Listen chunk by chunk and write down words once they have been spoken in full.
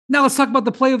Now let's talk about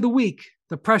the play of the week.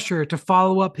 The pressure to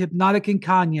follow up Hypnotic and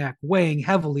Cognac weighing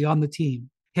heavily on the team.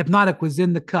 Hypnotic was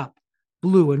in the cup,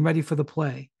 blue and ready for the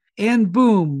play. And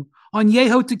boom,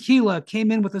 Añejo Tequila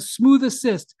came in with a smooth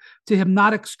assist to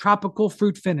Hypnotic's tropical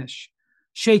fruit finish.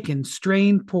 Shaken,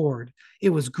 strained, poured. It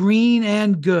was green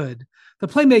and good. The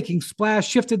playmaking splash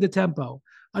shifted the tempo.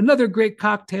 Another great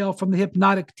cocktail from the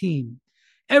Hypnotic team.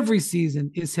 Every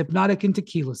season is Hypnotic and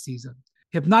Tequila season.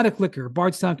 Hypnotic Liquor,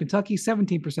 Bardstown, Kentucky,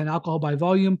 17% alcohol by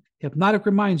volume. Hypnotic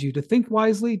reminds you to think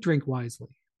wisely, drink wisely.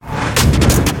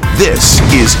 This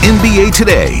is NBA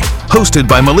Today, hosted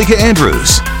by Malika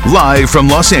Andrews, live from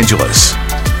Los Angeles.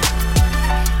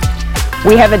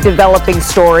 We have a developing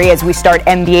story as we start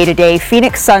NBA Today.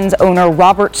 Phoenix Suns owner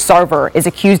Robert Sarver is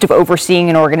accused of overseeing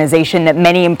an organization that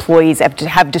many employees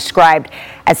have described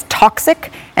as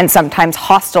toxic and sometimes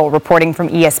hostile, reporting from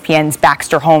ESPN's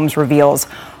Baxter Holmes reveals.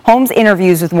 Holmes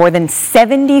interviews with more than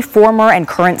 70 former and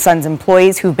current Suns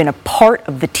employees who've been a part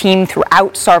of the team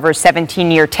throughout Sarver's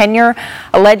 17-year tenure,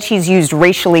 allege he's used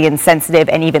racially insensitive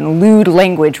and even lewd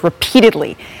language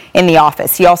repeatedly in the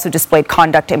office. He also displayed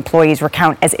conduct employees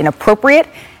recount as inappropriate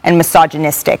and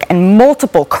misogynistic. And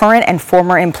multiple current and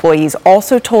former employees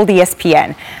also told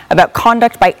ESPN about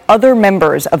conduct by other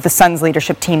members of the Suns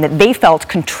leadership team that they felt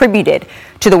contributed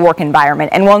to the work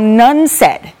environment. And while none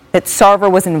said that Sarver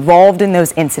was involved in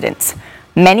those incidents,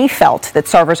 many felt that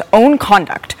Sarver's own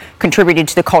conduct contributed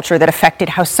to the culture that affected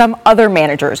how some other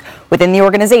managers within the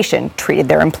organization treated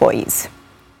their employees.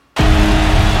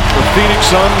 The Phoenix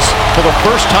Suns, for the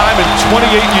first time in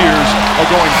 28 years, are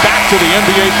going back to the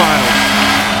NBA Finals.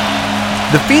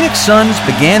 The Phoenix Suns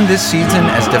began this season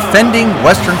as defending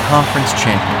Western Conference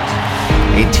champions,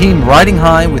 a team riding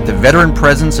high with the veteran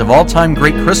presence of all-time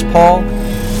great Chris Paul,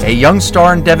 a young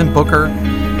star in Devin Booker,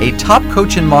 a top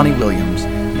coach in Monty Williams,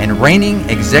 and reigning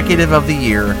Executive of the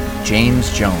Year,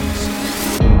 James Jones.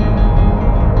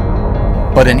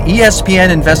 But an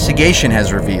ESPN investigation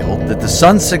has revealed that the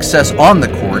Suns' success on the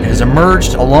court has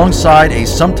emerged alongside a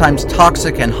sometimes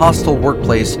toxic and hostile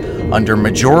workplace under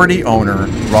majority owner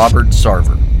Robert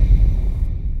Sarver.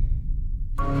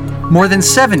 More than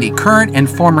 70 current and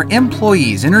former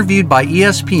employees interviewed by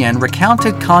ESPN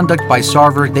recounted conduct by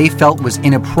Sarver they felt was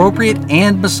inappropriate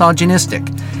and misogynistic,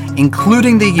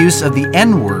 including the use of the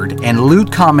N-word and lewd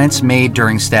comments made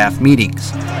during staff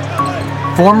meetings.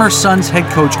 Former Suns head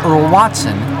coach Earl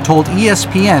Watson told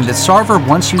ESPN that Sarver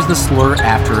once used the slur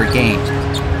after a game.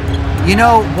 "You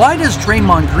know, why does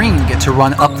Draymond Green get to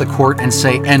run up the court and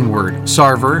say N-word?"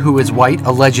 Sarver, who is white,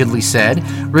 allegedly said,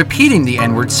 repeating the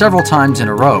N-word several times in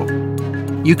a row.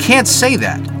 "You can't say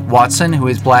that," Watson, who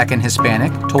is black and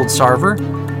Hispanic, told Sarver.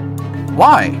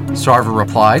 "Why?" Sarver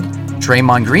replied.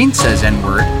 "Draymond Green says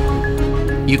N-word."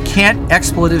 "You can't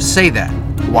expletive say that,"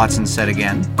 Watson said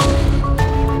again.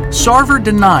 Sarver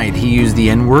denied he used the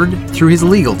N-word through his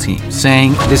legal team,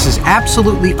 saying this is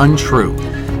absolutely untrue.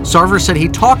 Sarver said he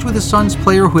talked with a Suns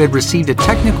player who had received a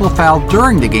technical foul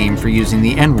during the game for using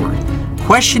the N-word,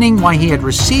 questioning why he had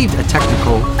received a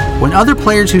technical when other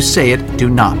players who say it do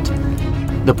not.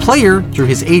 The player, through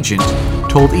his agent,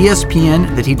 told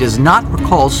ESPN that he does not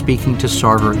recall speaking to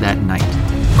Sarver that night.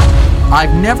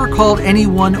 "I've never called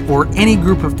anyone or any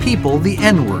group of people the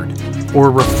N-word, or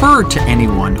referred to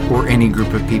anyone or any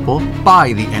group of people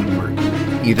by the N-word,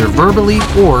 either verbally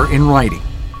or in writing."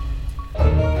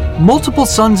 Multiple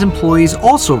Suns employees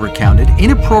also recounted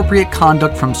inappropriate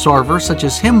conduct from Sarver, such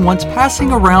as him once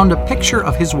passing around a picture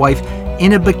of his wife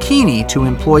in a bikini to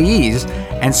employees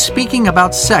and speaking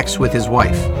about sex with his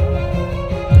wife.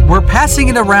 "We're passing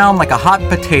it around like a hot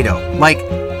potato. Like,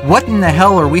 what in the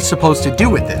hell are we supposed to do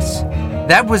with this?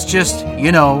 That was just,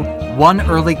 one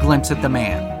early glimpse at the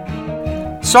man."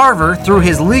 Sarver, through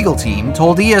his legal team,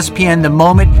 told ESPN the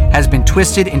moment has been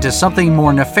twisted into something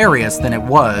more nefarious than it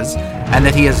was, and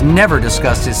that he has never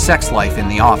discussed his sex life in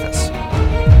the office.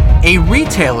 "A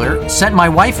retailer sent my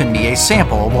wife and me a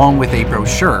sample along with a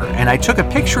brochure, and I took a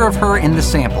picture of her in the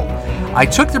sample. I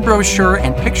took the brochure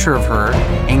and picture of her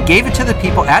and gave it to the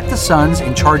people at the Suns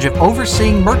in charge of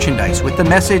overseeing merchandise with the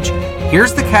message,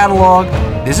 'Here's the catalog,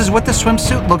 this is what the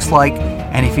swimsuit looks like,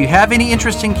 and if you have any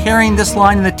interest in carrying this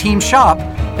line in the team shop,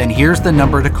 then here's the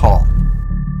number to call.'"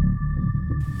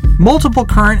 Multiple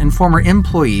current and former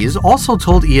employees also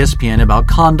told ESPN about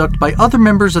conduct by other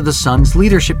members of the Suns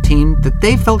leadership team that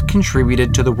they felt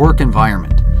contributed to the work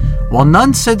environment. While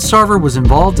none said Sarver was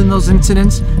involved in those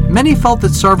incidents, many felt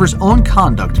that Sarver's own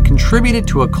conduct contributed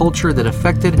to a culture that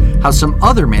affected how some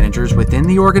other managers within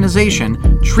the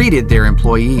organization treated their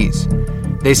employees.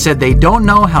 They said they don't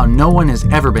know how no one has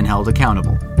ever been held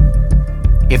accountable.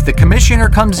 If the commissioner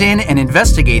comes in and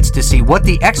investigates to see what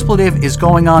the expletive is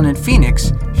going on in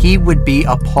Phoenix, he would be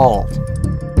appalled.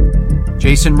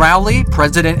 Jason Rowley,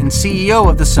 president and CEO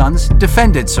of the Suns,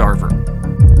 defended Sarver.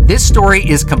 This story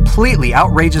is completely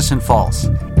outrageous and false.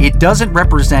 It doesn't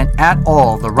represent at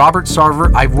all the Robert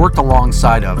Sarver I've worked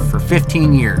alongside of for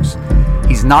 15 years.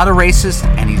 He's not a racist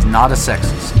and he's not a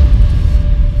sexist.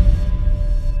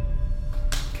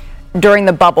 During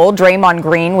the bubble, Draymond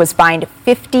Green was fined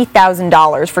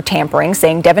 $50,000 for tampering,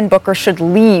 saying Devin Booker should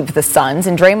leave the Suns.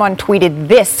 And Draymond tweeted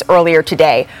this earlier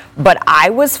today: "But I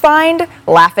was fined,"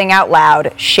 laughing out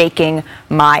loud, shaking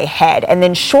my head. And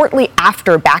then shortly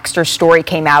after Baxter's story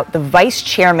came out, the vice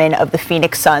chairman of the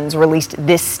Phoenix Suns released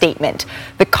this statement: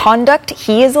 "The conduct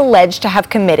he is alleged to have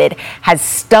committed has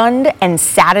stunned and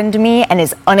saddened me and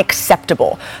is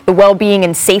unacceptable. The well-being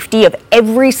and safety of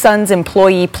every Suns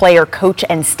employee, player, coach,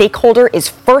 and stakeholder is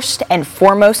first and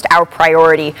foremost our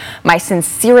priority. My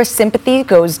sincerest sympathy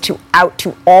goes out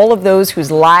to all of those whose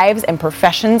lives and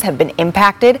professions have been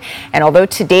impacted. And although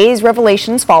today's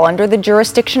revelations fall under the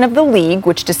jurisdiction of the league,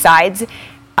 which decides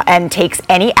and takes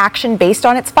any action based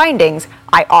on its findings,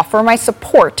 I offer my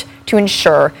support to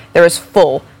ensure there is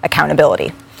full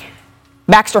accountability."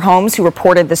 Baxter Holmes, who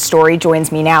reported this story,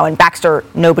 joins me now. And Baxter,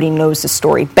 nobody knows the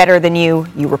story better than you.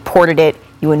 You reported it.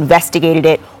 You investigated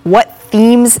it. What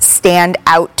themes stand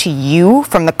out to you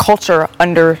from the culture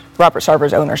under Robert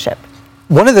Sarver's ownership?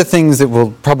 One of the things that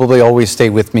will probably always stay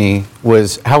with me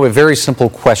was how a very simple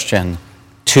question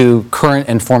to current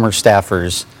and former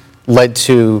staffers led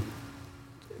to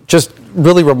just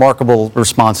really remarkable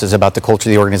responses about the culture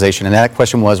of the organization. And that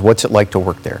question was, what's it like to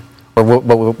work there? Or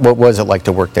what was it like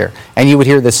to work there? And you would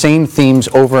hear the same themes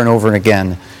over and over and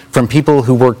again from people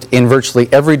who worked in virtually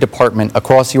every department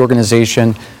across the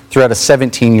organization throughout a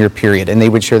 17-year period. And they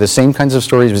would share the same kinds of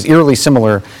stories. It was eerily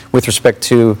similar with respect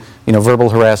to, verbal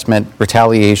harassment,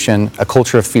 retaliation, a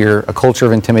culture of fear, a culture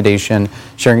of intimidation,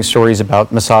 sharing stories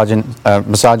about misogyny,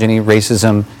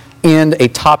 racism, and a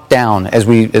top-down, as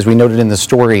we noted in the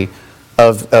story,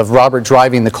 of Robert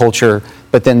driving the culture,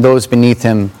 but then those beneath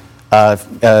him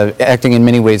acting in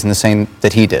many ways in the same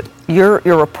that he did. Your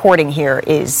reporting here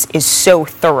is so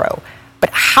thorough, but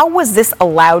how was this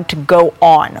allowed to go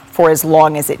on for as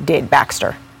long as it did,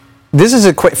 Baxter? This is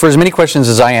for as many questions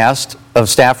as I asked of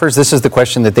staffers, this is the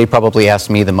question that they probably asked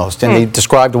me the most. And they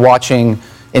described watching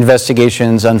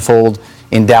investigations unfold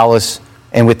in Dallas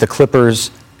and with the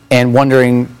Clippers and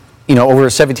wondering, over a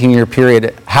 17-year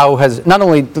period, how has, not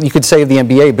only you could say of the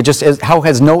NBA, but just how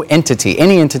has no entity,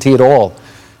 any entity at all,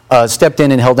 stepped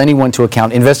in and held anyone to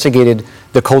account, investigated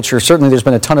the culture. Certainly there's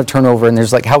been a ton of turnover, and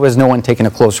there's how has no one taken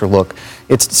a closer look?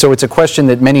 It's a question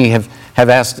that many have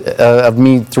asked of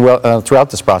me throughout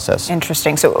this process.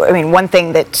 Interesting. So, one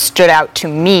thing that stood out to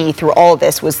me through all of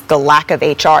this was the lack of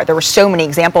HR. There were so many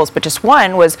examples, but just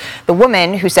one was the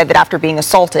woman who said that after being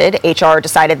assaulted, HR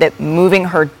decided that moving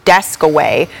her desk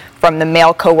away from the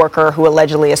male coworker who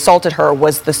allegedly assaulted her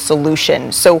was the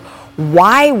solution. So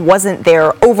why wasn't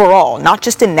there overall, not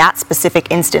just in that specific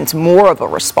instance, more of a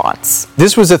response?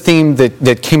 This was a theme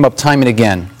that came up time and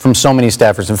again from so many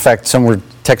staffers. In fact, some were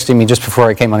texting me just before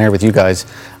I came on air with you guys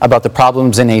about the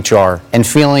problems in HR and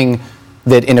feeling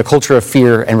that in a culture of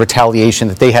fear and retaliation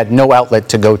that they had no outlet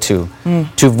to go to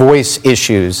voice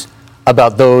issues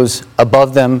about those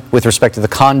above them with respect to the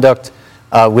conduct,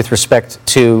 with respect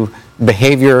to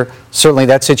behavior. Certainly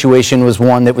that situation was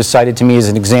one that was cited to me as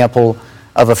an example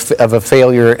of a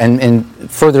failure and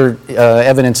further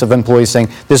evidence of employees saying,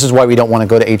 this is why we don't want to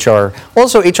go to HR.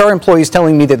 Also, HR employees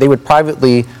telling me that they would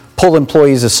privately pull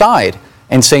employees aside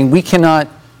and saying, we cannot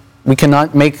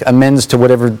make amends to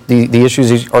whatever the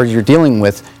issues you're dealing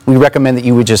with. We recommend that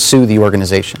you would just sue the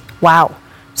organization. Wow.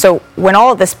 So when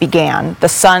all of this began, the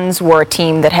Suns were a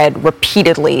team that had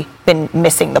repeatedly been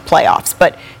missing the playoffs,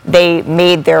 but they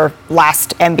made their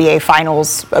last NBA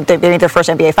Finals, they made their first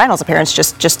NBA Finals appearance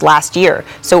just last year.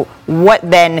 So what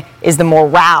then is the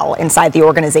morale inside the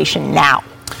organization now?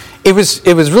 It was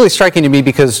really striking to me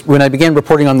because when I began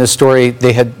reporting on this story,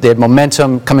 they had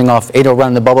momentum coming off 8-0 run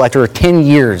in the bubble after 10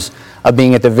 years of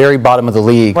being at the very bottom of the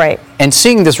league. Right. And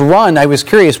seeing this run, I was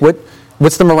curious,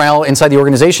 what's the morale inside the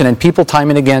organization? And people time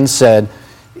and again said,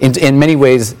 in many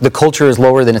ways, the culture is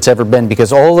lower than it's ever been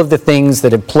because all of the things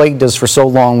that have plagued us for so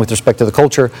long with respect to the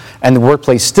culture and the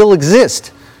workplace still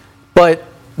exist. But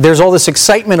there's all this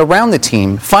excitement around the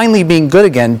team finally being good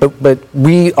again, but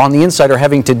we on the inside are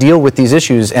having to deal with these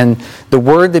issues. And the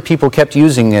word that people kept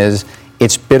using is,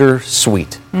 it's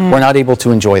bittersweet. We're not able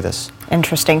to enjoy this.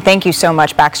 Interesting. Thank you so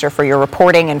much, Baxter, for your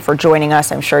reporting and for joining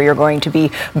us. I'm sure you're going to be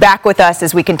back with us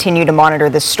as we continue to monitor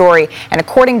this story. And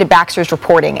according to Baxter's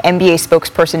reporting, NBA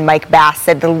spokesperson Mike Bass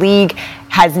said the league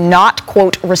has not,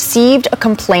 quote, received a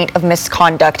complaint of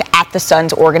misconduct at the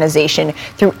Suns organization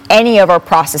through any of our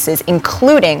processes,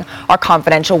 including our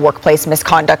confidential workplace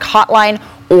misconduct hotline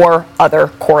or other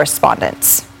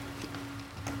correspondence.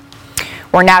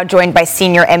 We're now joined by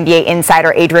senior NBA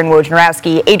insider Adrian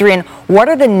Wojnarowski. Adrian, what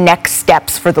are the next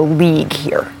steps for the league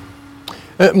here?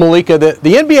 Malika, the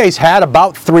NBA's had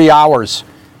about 3 hours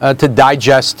to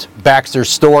digest Baxter's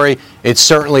story. It's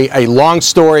certainly a long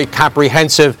story,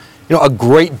 comprehensive, a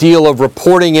great deal of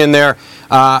reporting in there.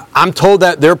 I'm told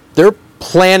that they're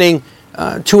planning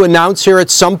to announce here at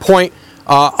some point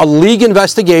a league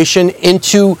investigation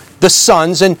into the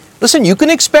Suns. And listen, you can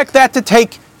expect that to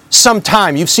take some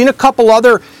time. You've seen a couple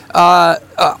other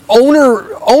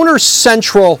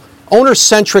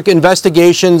owner-centric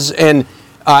investigations in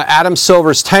Adam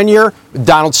Silver's tenure,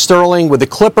 Donald Sterling with the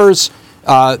Clippers,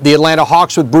 the Atlanta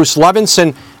Hawks with Bruce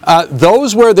Levinson.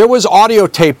 Those where there was audio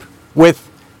tape with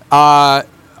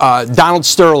Donald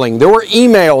Sterling. There were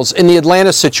emails in the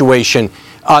Atlanta situation.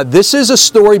 This is a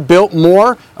story built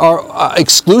more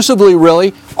exclusively,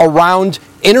 really, around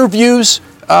interviews,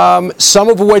 some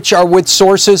of which are with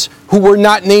sources who were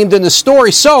not named in the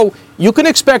story. So you can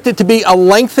expect it to be a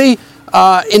lengthy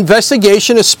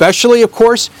investigation, especially, of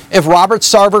course, if Robert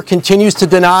Sarver continues to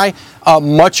deny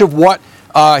much of what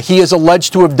he is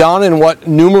alleged to have done and what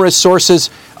numerous sources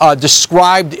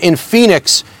described in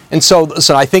Phoenix. And so,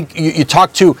 listen, I think you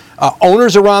talk to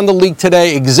owners around the league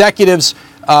today, executives,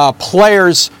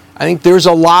 players. I think there's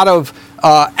a lot of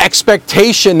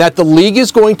expectation that the league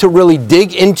is going to really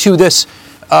dig into this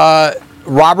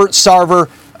Robert Sarver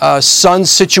Suns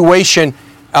situation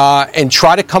and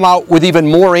try to come out with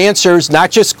even more answers,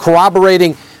 not just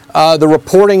corroborating the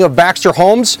reporting of Baxter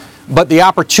Holmes, but the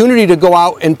opportunity to go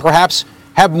out and perhaps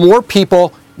have more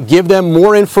people give them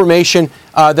more information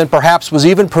than perhaps was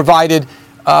even provided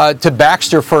to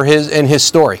Baxter for his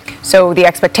story. So the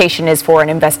expectation is for an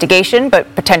investigation,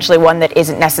 but potentially one that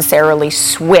isn't necessarily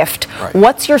swift. Right.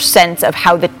 What's your sense of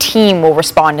how the team will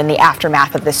respond in the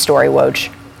aftermath of this story, Woj?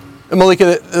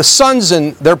 Malika, the Suns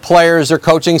and their players, their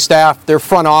coaching staff, their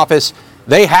front office,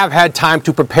 they have had time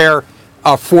to prepare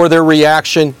for their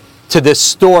reaction to this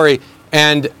story.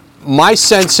 And my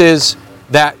sense is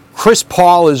that Chris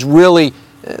Paul is really,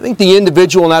 I think, the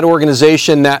individual in that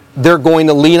organization that they're going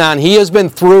to lean on. He has been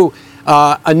through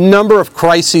a number of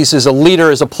crises as a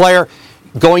leader, as a player,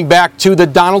 going back to the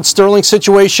Donald Sterling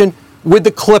situation with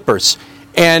the Clippers.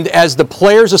 And as the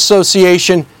Players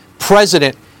Association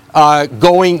president,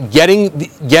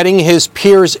 getting his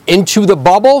peers into the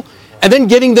bubble and then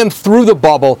getting them through the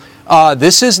bubble.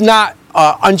 This is not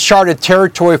uncharted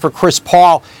territory for Chris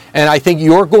Paul. And I think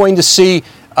you're going to see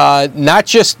not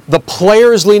just the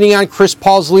players leaning on Chris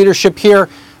Paul's leadership here,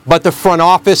 but the front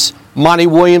office, Monty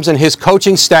Williams and his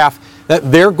coaching staff,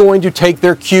 that they're going to take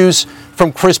their cues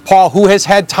from Chris Paul, who has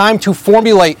had time to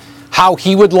formulate how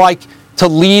he would like to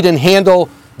lead and handle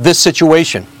this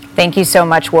situation. Thank you so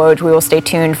much, Woj. We will stay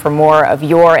tuned for more of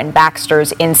your and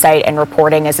Baxter's insight and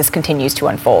reporting as this continues to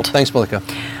unfold. Thanks, Malika.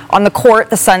 On the court,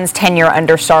 the Suns' tenure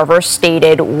under Sarver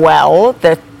stated well.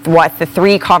 The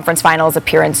 3 conference finals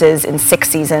appearances in 6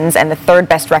 seasons and the 3rd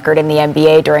best record in the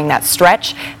NBA during that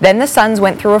stretch. Then the Suns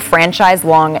went through a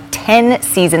franchise-long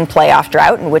 10-season playoff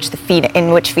drought in which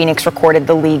Phoenix recorded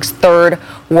the league's 3rd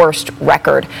worst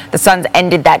record. The Suns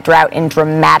ended that drought in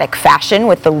dramatic fashion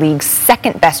with the league's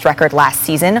 2nd best record last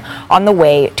season on the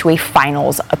way to a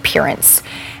finals appearance.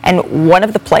 And one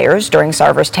of the players during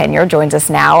Sarver's tenure joins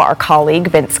us now, our colleague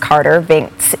Vince Carter.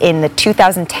 Vince, in the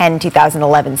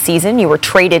 2010-2011 season, you were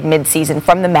traded midseason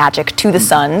from the Magic to the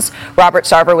Suns. Robert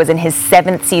Sarver was in his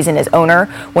 7th season as owner.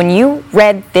 When you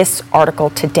read this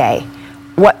article today,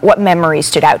 what memories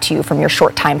stood out to you from your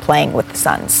short time playing with the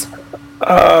Suns?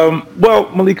 Well,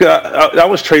 Malika, I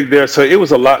was traded there, so it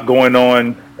was a lot going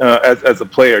on as a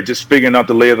player, just figuring out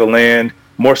the lay of the land,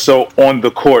 more so on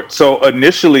the court. So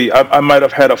initially, I might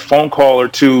have had a phone call or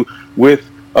two with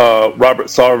Robert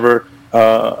Sarver,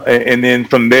 and then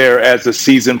from there, as the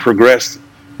season progressed,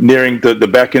 nearing the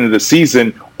back end of the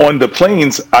season, on the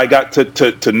planes, I got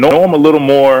to know him a little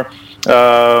more,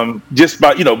 just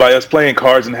by us playing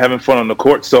cards and having fun on the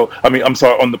court. So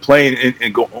on the plane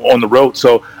and go on the road.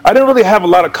 So I didn't really have a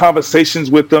lot of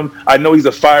conversations with him. I know he's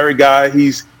a fiery guy.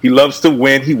 He loves to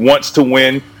win. He wants to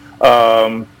win.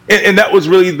 And that was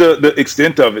really the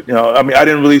extent of it. I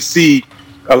didn't really see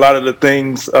a lot of the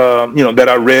things, that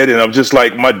I read, and I'm just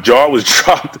like, my jaw was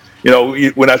dropped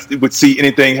when I would see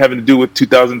anything having to do with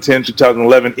 2010,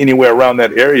 2011, anywhere around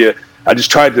that area, I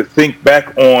just tried to think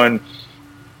back on,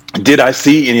 did I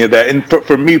see any of that? And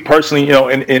for me personally,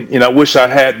 and I wish I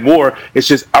had more. It's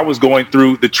just I was going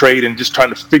through the trade and just trying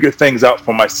to figure things out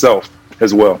for myself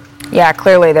as well. Yeah,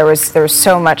 clearly there was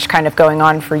so much kind of going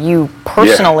on for you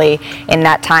personally in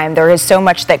that time. There is so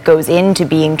much that goes into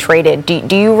being traded.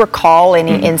 Do you recall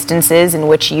any instances in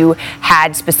which you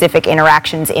had specific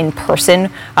interactions in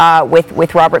person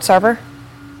with Robert Sarver?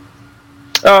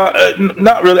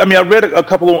 Not really. I mean, I read a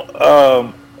couple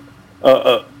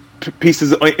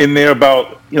pieces in there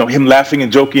about him laughing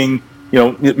and joking,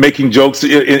 making jokes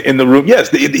in the room. Yes,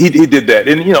 he did that,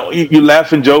 and you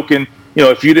laugh and joke, and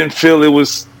if you didn't feel it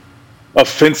was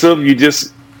offensive, you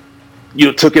just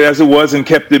took it as it was and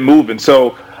kept it moving.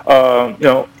 So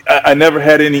I never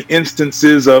had any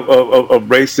instances of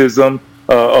racism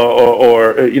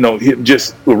or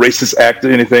just a racist act or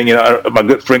anything. My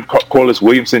good friend Corliss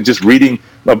Williamson, just reading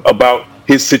about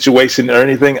his situation or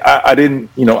anything, I didn't.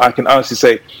 I can honestly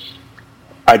say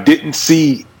I didn't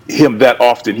see him that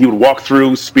often. He would walk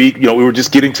through, speak. We were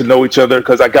just getting to know each other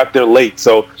because I got there late.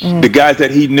 So the guys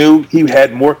that he knew, he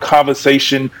had more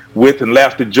conversation with and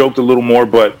laughed and joked a little more.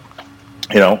 But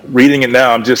reading it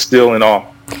now, I'm just still in awe.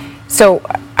 So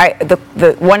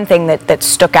the one thing that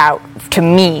stuck out to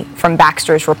me from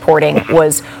Baxter's reporting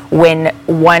was when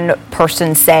one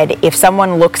person said, if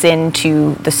someone looks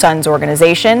into the Suns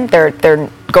organization, they're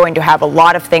going to have a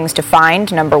lot of things to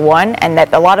find, number one, and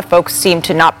that a lot of folks seem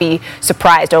to not be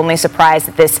surprised, only surprised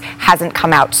that this hasn't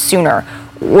come out sooner.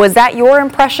 Was that your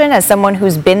impression as someone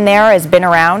who's been there, has been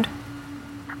around?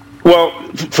 Well,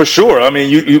 for sure. I mean,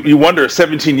 you wonder,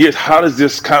 17 years, how does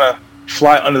this kind of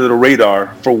fly under the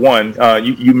radar, for one?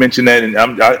 You mentioned that, and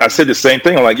I said the same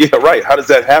thing. I'm like, yeah, right. How does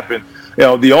that happen?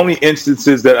 The only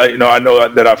instances that I know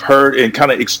that I've heard and kind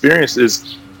of experienced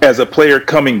is as a player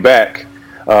coming back.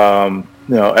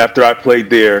 After I played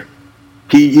there,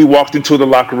 he walked into the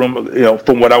locker room.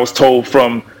 From what I was told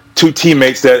from two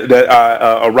teammates that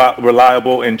are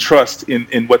reliable and trust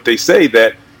in what they say,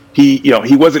 that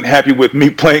he wasn't happy with me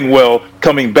playing well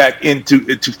coming back into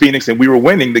Phoenix, and we were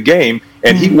winning the game,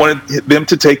 and he wanted them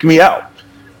to take me out,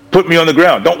 put me on the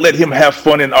ground. Don't let him have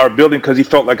fun in our building, because he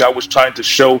felt like I was trying to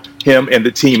show him and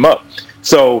the team up.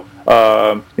 So,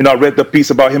 I read the piece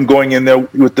about him going in there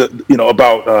with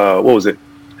about what was it?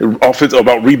 Offense,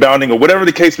 about rebounding or whatever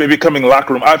the case may be, coming in the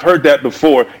locker room. I've heard that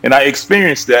before, and I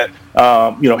experienced that,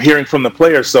 hearing from the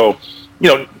players. So,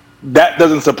 that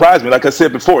doesn't surprise me. Like I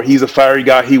said before, he's a fiery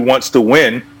guy. He wants to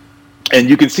win, and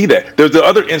you can see that. There's the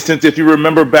other instance, if you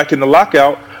remember back in the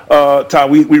lockout time,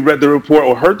 we read the report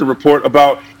or heard the report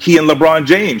about he and LeBron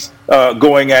James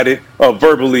going at it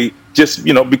verbally, just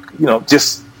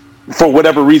just for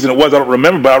whatever reason it was. I don't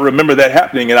remember, but I remember that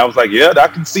happening, and I was like, yeah, I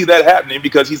can see that happening,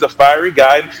 because he's a fiery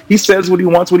guy, and he says what he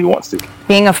wants when he wants to.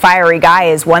 Being a fiery guy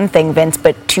is one thing, Vince,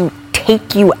 but to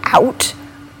take you out,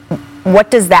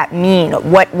 what does that mean?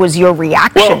 What was your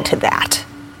reaction to that?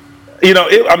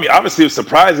 Obviously it was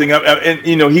surprising.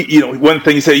 One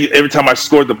thing he said, every time I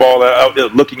scored the ball,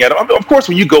 looking at him. Of course,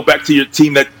 when you go back to your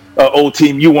team, that old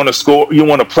team, you want to score, you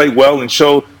want to play well and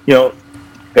show,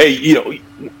 hey,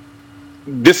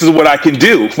 this is what I can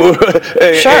do.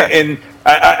 Sure. And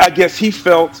I guess he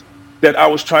felt that I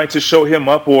was trying to show him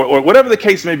up, or whatever the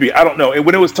case may be. I don't know. And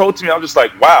when it was told to me, I was just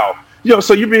like, wow.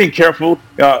 So you're being careful.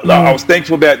 I was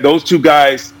thankful that those two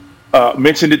guys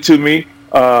mentioned it to me.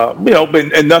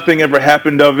 And nothing ever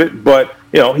happened of it. But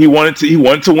he wanted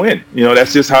to win.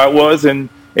 That's just how it was, and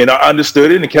I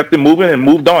understood it and kept it moving and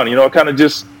moved on. I kind of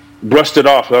just brushed it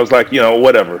off. I was like,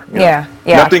 whatever. Yeah.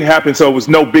 Nothing happened, so it was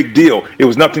no big deal. It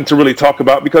was nothing to really talk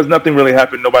about, because nothing really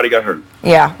happened. Nobody got hurt.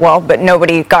 Yeah, well, but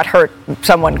nobody got hurt.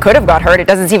 Someone could have got hurt. It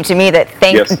doesn't seem to me that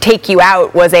take you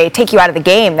out was a take you out of the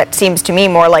game. That seems to me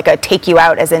more like a take you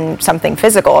out as in something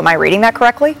physical. Am I reading that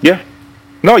correctly? Yeah.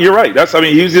 No, you're right.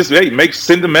 He was just,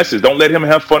 send a message. Don't let him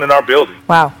have fun in our building.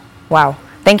 Wow.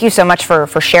 Thank you so much for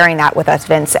sharing that with us,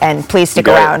 Vince, and please stick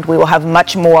around. We will have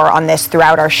much more on this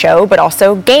throughout our show, but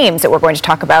also games that we're going to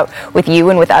talk about with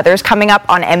you and with others coming up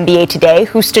on NBA Today.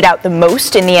 Who stood out the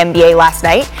most in the NBA last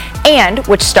night, and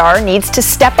which star needs to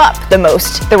step up the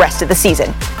most the rest of the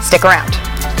season. Stick around.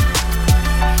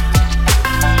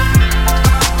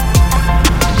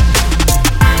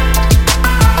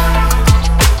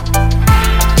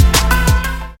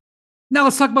 Now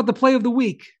let's talk about the play of the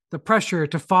week. The pressure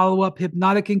to follow up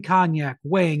Hypnotic and Cognac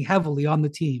weighing heavily on the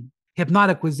team.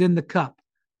 Hypnotic was in the cup,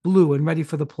 blue and ready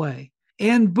for the play.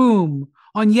 And boom,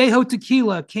 Añejo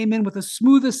Tequila came in with a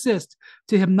smooth assist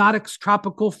to Hypnotic's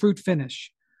tropical fruit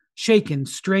finish. Shaken,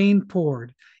 strained,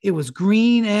 poured. It was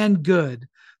green and good.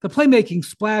 The playmaking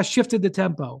splash shifted the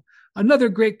tempo. Another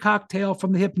great cocktail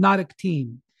from the Hypnotic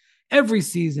team. Every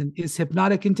season is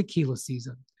Hypnotic and Tequila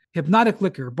season. Hypnotic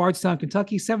Liquor, Bardstown,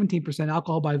 Kentucky, 17%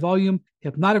 alcohol by volume.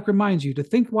 Hypnotic reminds you to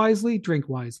think wisely, drink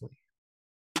wisely.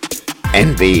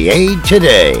 NBA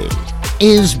Today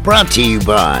is brought to you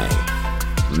by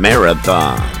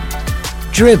Marathon,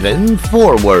 driven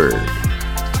forward.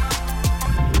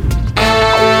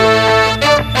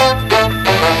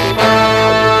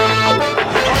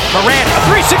 Morant, a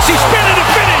 360 spin and a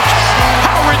finish.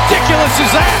 How ridiculous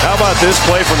is that? How about this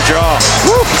play from Jaw?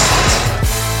 Woo.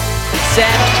 Set,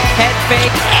 head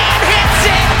fake, and hits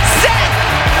it. Set,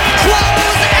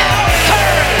 close out,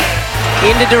 Curry.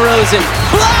 Into DeRozan,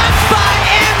 blocked by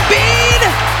Embiid.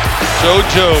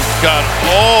 JoJo got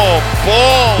all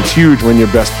ball. It's huge when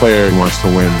your best player wants to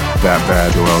win that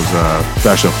bad. Joel's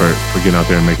special for getting out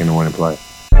there and making the winning play.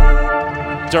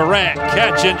 Durant,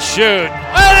 catch and shoot.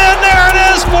 And there it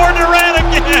is for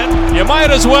Durant again. You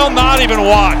might as well not even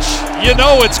watch. You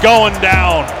know it's going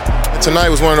down. Tonight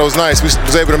was one of those nights. We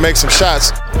was able to make some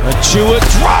shots. Achua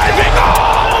driving.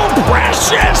 Oh,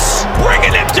 Precious.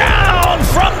 Bringing it down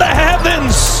from the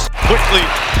heavens. Quickly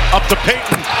up to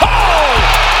Peyton. Oh,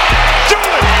 do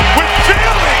it with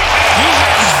feeling. He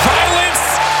has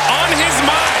violence on his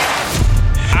mind.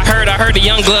 I heard the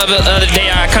Young Glove the other day.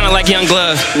 I kind of like Young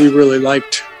Glove. We really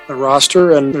liked the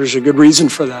roster, and there's a good reason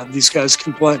for that. These guys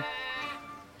can play.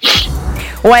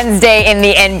 Wednesday in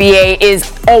the NBA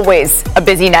is always a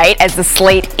busy night as the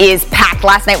slate is packed.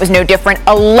 Last night was no different.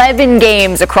 11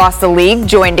 games across the league,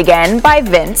 joined again by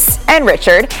Vince and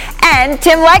Richard and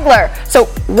Tim Legler. So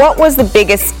what was the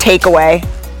biggest takeaway?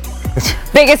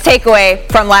 Biggest takeaway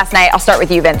from last night? I'll start with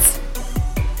you, Vince.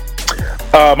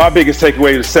 My biggest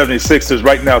takeaway is 76ers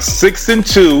right now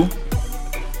 6-2,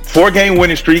 4-game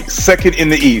winning streak, second in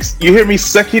the East. You hear me?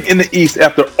 Second in the East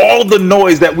after all the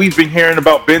noise that we've been hearing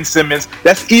about Ben Simmons.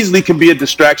 That's easily can be a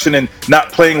distraction and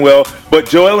not playing well. But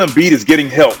Joel Embiid is getting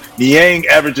help. Niang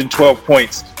averaging 12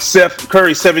 points. Seth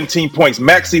Curry 17 points.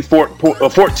 Maxey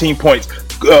 14 points.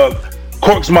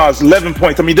 Korkmaz 11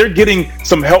 points. I mean, they're getting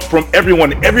some help from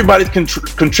everyone. Everybody's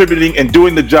contributing and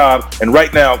doing the job. And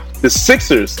right now, the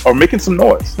Sixers are making some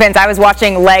noise. Vince, I was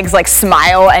watching Legs like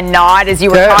smile and nod as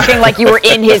you were talking, like you were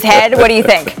in his head. What do you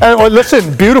think? Well,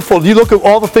 listen, beautiful. You look at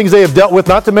all the things they have dealt with,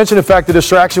 not to mention the fact the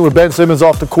distraction with Ben Simmons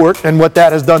off the court and what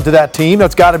that has done to that team.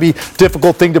 That's got to be a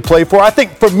difficult thing to play for. I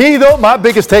think for me, though, my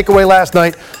biggest takeaway last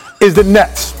night is the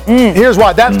Nets. Here's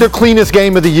why. That's their cleanest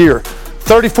game of the year.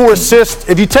 34 assists.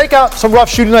 If you take out some rough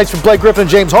shooting nights from Blake Griffin and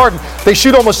James Harden, they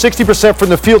shoot almost 60% from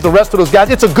the field. The rest of those guys,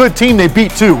 it's a good team they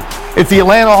beat too. It's the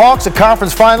Atlanta Hawks, the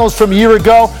conference finals from a year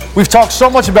ago. We've talked so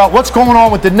much about what's going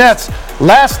on with the Nets.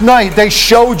 Last night, they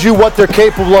showed you what they're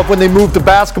capable of when they move the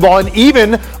basketball, and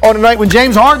even on a night when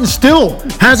James Harden still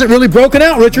hasn't really broken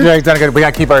out, Richard. Yeah, he's done good. We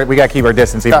got to keep our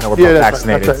distance, even though we're both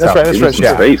vaccinated.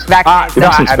 That's right.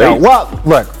 I know. Well,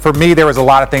 look, for me, there was a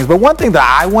lot of things, but one thing that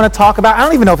I want to talk about, I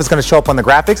don't even know if it's going to show up on the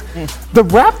graphics. The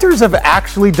Raptors have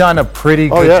actually done a pretty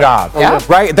good job.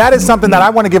 Right? That is something that I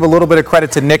want to give a little bit of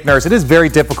credit to Nick Nurse. It is very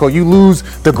difficult. You lose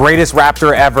the greatest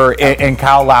Raptor ever in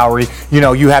Kyle Lowry. You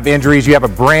know, you have injuries. You have a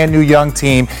brand new young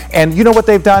team. And you know what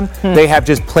they've done? They have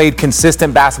just played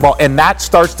consistent basketball. And that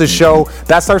starts to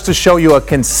show you a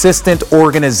consistent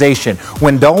organization.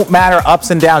 When don't matter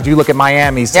ups and downs, you look at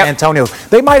Miami, San Antonio,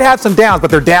 they might have some downs,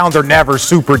 but their downs are never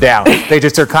super down. They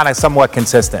just are kind of somewhat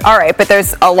consistent. All right, but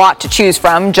there's a lot to choose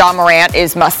from. John Morant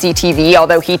is must-see TV,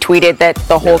 although he tweeted that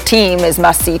the whole team is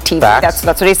must-see TV. That's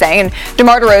what he's saying. And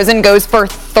DeMar DeRozan goes for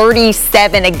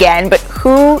 37 again, but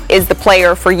who is the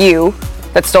player for you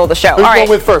that stole the show? Who's going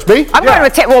with first? Me? I'm going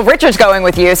with Richard's going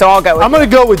with you, so I'll go with I'm going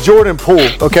to go with Jordan Poole.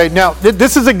 Okay, now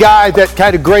this is a guy that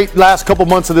had a great last couple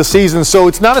months of the season, so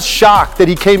it's not a shock that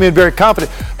he came in very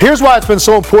confident. Here's why it's been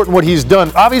so important what he's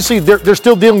done. Obviously, they're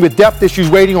still dealing with depth issues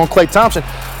waiting on Klay Thompson.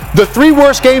 The 3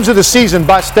 worst games of the season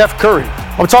by Steph Curry.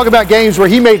 I'm talking about games where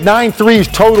he made 9 threes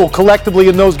total collectively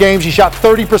in those games. He shot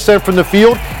 30% from the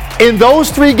field. In those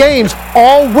 3 games,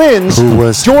 all wins,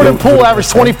 Jordan Poole averaged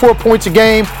 24 points a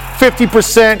game,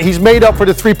 50%. He's made up for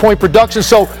the 3-point production.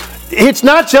 So it's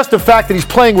not just the fact that he's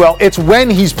playing well, it's when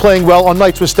he's playing well on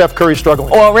nights with Steph Curry struggling.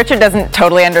 Well, Richard doesn't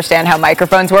totally understand how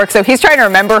microphones work, so he's trying to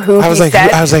remember who he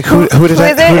said. I was like, who did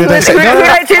I say? There's so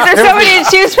many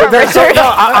to choose from, Richard. No,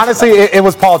 honestly, it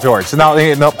was Paul George.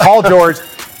 No, Paul George.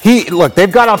 Look,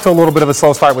 they've got off to a little bit of a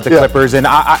slow start with the Clippers, and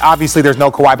obviously there's no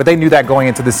Kawhi, but they knew that going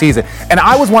into the season. And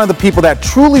I was one of the people that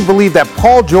truly believe that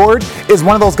Paul George is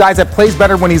one of those guys that plays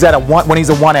better when he's at when he's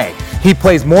a 1A. He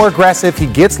plays more aggressive. He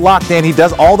gets locked in. He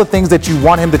does all the things that you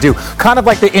want him to do. Kind of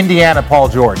like the Indiana Paul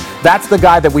George. That's the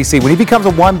guy that we see. When he becomes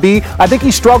a 1B, I think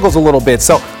he struggles a little bit.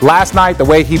 So last night, the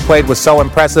way he played was so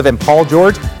impressive, and Paul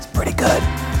George is pretty good.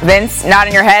 Vince,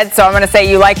 nodding your head, so I'm going to say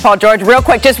you like Paul George. Real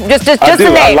quick, just the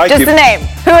name. Like the name.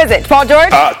 Who is it? Paul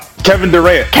George? Kevin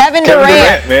Durant. Kevin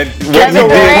Durant, man. Kevin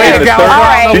Durant. All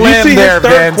right. Did you see his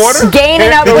third quarter?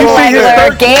 Gaining up the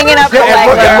Legler. Gaining up the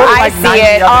Legler. I see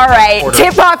it. All right.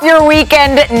 Tip off your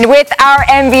weekend with our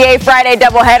NBA Friday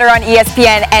doubleheader on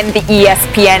ESPN and the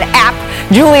ESPN app.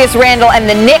 Julius Randle and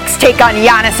the Knicks take on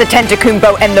Giannis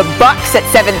Antetokounmpo and the Bucks at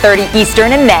 7:30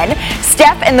 Eastern. And then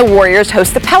Steph and the Warriors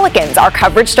host the Pelicans. Our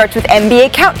coverage starts with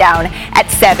NBA Countdown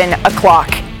at 7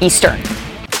 o'clock Eastern.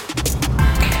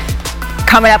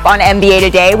 Coming up on NBA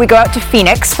Today, we go out to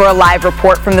Phoenix for a live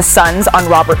report from the Suns on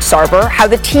Robert Sarver, how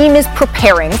the team is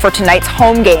preparing for tonight's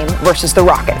home game versus the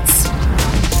Rockets.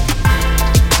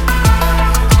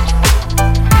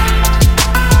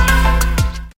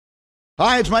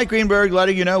 Hi, it's Mike Greenberg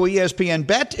letting you know ESPN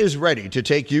Bet is ready to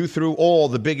take you through all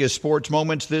the biggest sports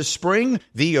moments this spring.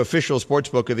 The official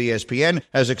sportsbook of ESPN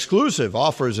has exclusive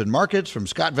offers and markets from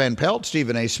Scott Van Pelt,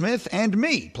 Stephen A. Smith, and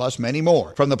me, plus many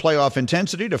more. From the playoff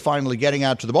intensity to finally getting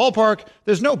out to the ballpark,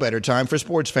 there's no better time for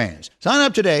sports fans. Sign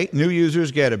up today. New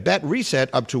users get a bet reset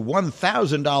up to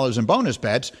 $1,000 in bonus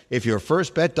bets if your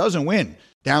first bet doesn't win.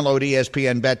 Download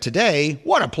ESPN Bet today.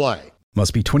 What a play.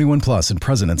 Must be 21 plus and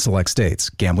present in select states.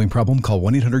 Gambling problem? Call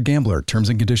 1-800-GAMBLER. Terms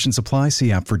and conditions apply.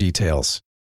 See app for details.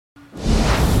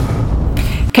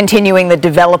 Continuing the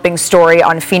developing story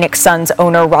on Phoenix Suns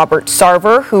owner Robert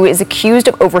Sarver, who is accused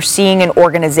of overseeing an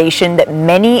organization that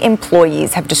many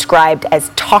employees have described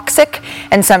as toxic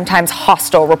and sometimes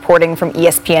hostile. Reporting from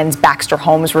ESPN's Baxter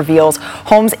Holmes reveals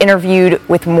Holmes interviewed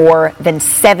with more than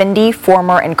 70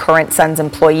 former and current Suns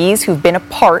employees who've been a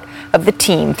part of the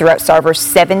team throughout Sarver's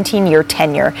 17-year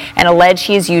tenure and alleged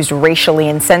he has used racially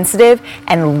insensitive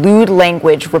and lewd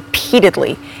language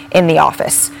repeatedly in the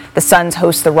office. The Suns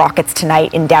host the Rockets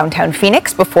tonight in downtown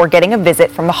Phoenix before getting a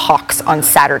visit from the Hawks on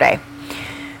Saturday.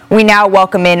 We now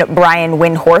welcome in Brian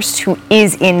Windhorst, who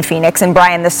is in Phoenix. And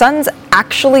Brian, the Suns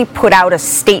actually put out a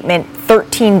statement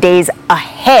 13 days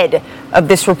ahead of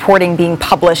this reporting being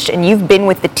published, and you've been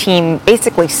with the team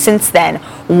basically since then.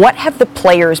 What have the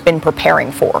players been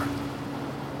preparing for?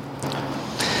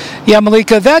 Yeah,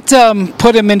 Malika, that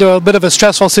put him into a bit of a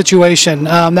stressful situation.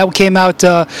 That came out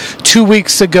 2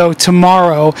 weeks ago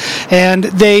tomorrow, and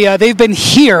they've been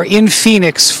here in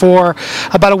Phoenix for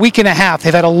about a week and a half.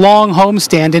 They've had a long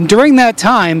homestand, and during that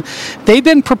time, they've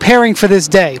been preparing for this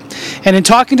day. And in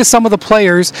talking to some of the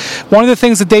players, one of the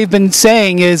things that they've been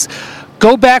saying is,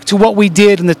 go back to what we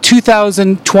did in the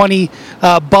 2020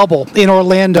 bubble in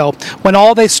Orlando, when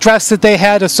all the stress that they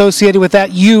had associated with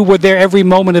that, you were there every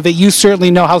moment of it. You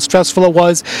certainly know how stressful it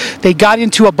was. They got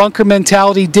into a bunker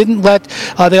mentality, didn't let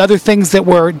the other things that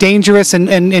were dangerous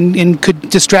and could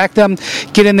distract them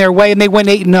get in their way, and they went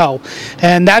 8-0.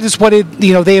 And that is what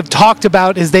they have talked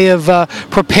about as they have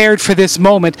prepared for this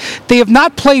moment. They have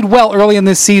not played well early in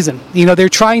this season. They're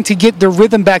trying to get the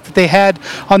rhythm back that they had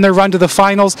on their run to the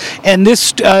finals, and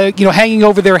this, hanging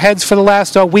over their heads for the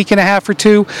last week and a half or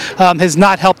two has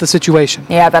not helped the situation.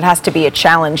 Yeah, that has to be a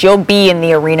challenge. You'll be in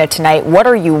the arena tonight. What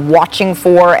are you watching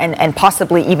for and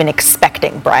possibly even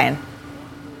expecting, Brian?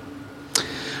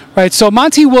 Right, so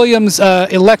Monty Williams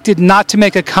elected not to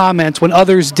make a comment when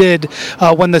others did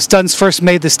when the Suns first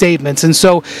made the statements. And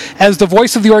so as the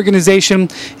voice of the organization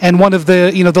and one of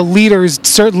the leaders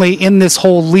certainly in this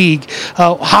whole league,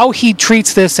 how he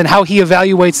treats this and how he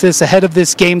evaluates this ahead of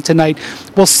this game tonight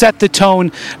will set the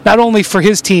tone not only for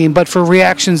his team but for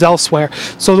reactions elsewhere.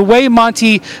 So the way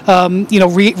Monty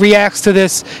reacts to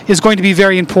this is going to be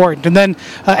very important. And then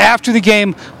after the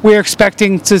game, we're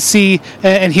expecting to see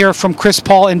and hear from Chris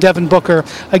Paul and Devin Booker.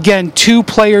 Again, two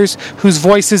players whose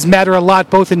voices matter a lot,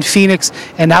 both in Phoenix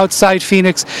and outside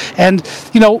Phoenix. And,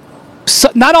 so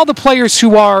not all the players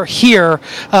who are here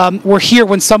were here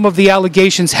when some of the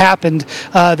allegations happened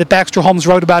that Baxter Holmes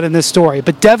wrote about in this story.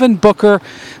 But Devin Booker,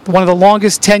 one of the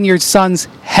longest tenured Suns,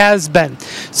 has been.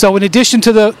 So in addition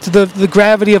to the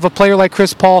gravity of a player like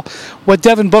Chris Paul, what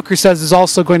Devin Booker says is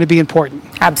also going to be important.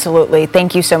 Absolutely.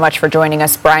 Thank you so much for joining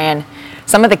us, Brian.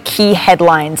 Some of the key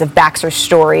headlines of Baxter's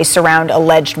story surround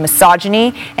alleged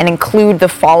misogyny and include the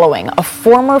following. A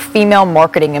former female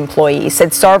marketing employee said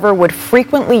Sarver would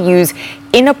frequently use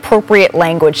inappropriate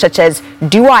language such as,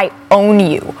 "Do I own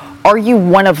you? Are you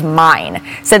one of mine?"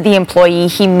 Said the employee,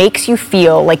 "He makes you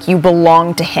feel like you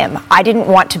belong to him. I didn't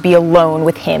want to be alone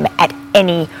with him at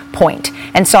any point."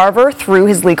 And Sarver, through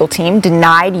his legal team,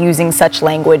 denied using such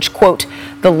language. Quote,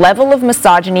 The level of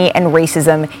misogyny and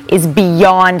racism is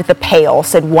beyond the pale,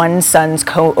 said one Suns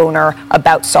co-owner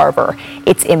about Sarver.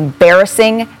 It's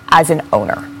embarrassing as an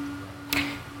owner.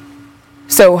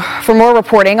 So for more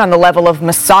reporting on the level of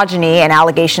misogyny and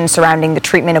allegations surrounding the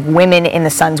treatment of women in the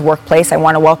Suns workplace, I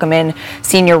want to welcome in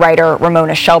senior writer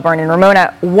Ramona Shelburne. And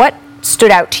Ramona, what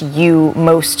stood out to you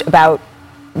most about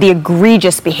the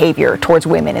egregious behavior towards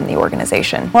women in the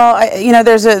organization? Well,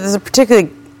 there's a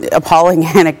particularly appalling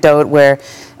anecdote where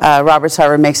Robert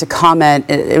Sarver makes a comment.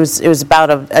 It was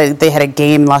about they had a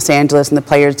game in Los Angeles and the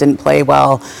players didn't play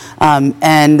well,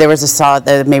 and there was a thought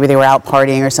that maybe they were out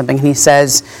partying or something. And he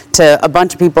says to a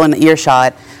bunch of people in the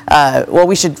earshot, "Well,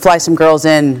 we should fly some girls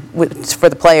in for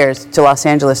the players to Los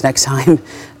Angeles next time,"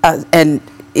 and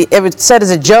it was said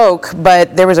as a joke,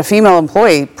 but there was a female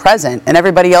employee present, and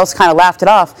everybody else kind of laughed it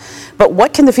off. But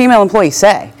what can the female employee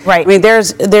say? Right. I mean, there's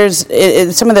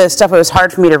some of the stuff. It was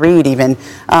hard for me to read. Even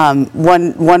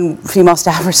one female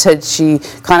staffer said she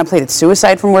contemplated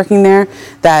suicide from working there.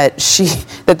 That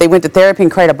they went to therapy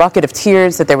and cried a bucket of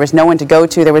tears. That there was no one to go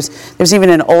to. There's even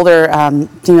an older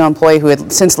female employee who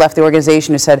had since left the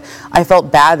organization who said, "I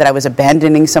felt bad that I was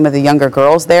abandoning some of the younger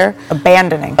girls there."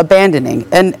 Abandoning.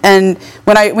 And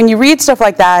when you read stuff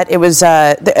like that, it was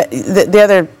the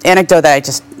other anecdote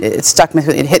that it stuck me.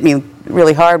 It hit me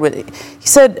really hard. He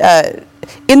said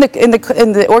in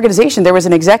the organization there was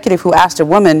an executive who asked a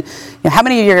woman, "How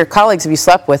many of your colleagues have you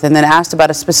slept with?" and then asked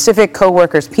about a specific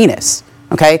coworker's penis.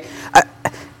 Okay.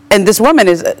 And this woman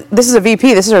this is a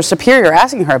VP, this is her superior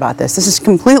asking her about this. This is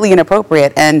completely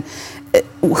inappropriate. And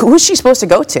who is she supposed to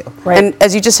go to? Right. And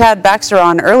as you just had Baxter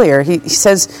on earlier, he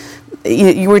says,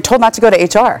 you were told not to go to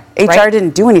HR. HR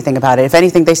didn't do anything about it. If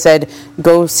anything, they said,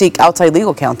 go seek outside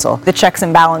legal counsel. The checks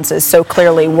and balances so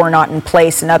clearly were not in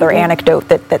place. Another anecdote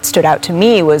that stood out to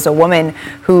me was a woman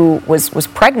who was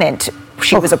pregnant.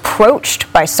 She was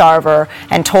approached by Sarver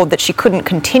and told that she couldn't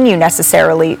continue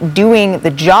necessarily doing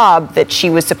the job that she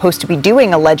was supposed to be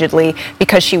doing, allegedly,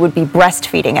 because she would be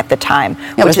breastfeeding at the time.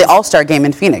 It was the All-Star game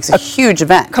in Phoenix, a huge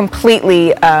event.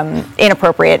 Completely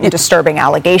inappropriate and disturbing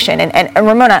allegation. And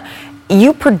Ramona,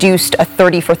 you produced a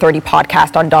 30 for 30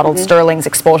 podcast on Donald Sterling's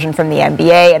expulsion from the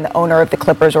NBA and the owner of the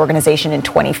Clippers organization in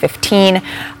 2015.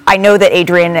 I know that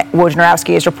Adrian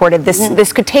Wojnarowski has reported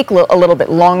this could take a little bit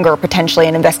longer, potentially,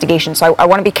 an investigation. So I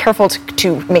want to be careful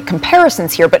to make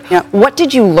comparisons here. But what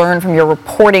did you learn from your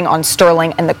reporting on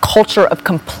Sterling and the culture of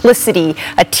complicity,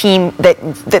 a team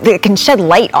that can shed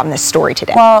light on this story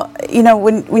today? Well,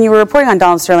 when you were reporting on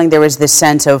Donald Sterling, there was this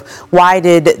sense of why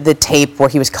did the tape where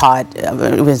he was caught,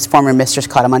 his former mistress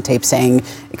caught him on tape saying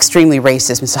extremely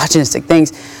racist, misogynistic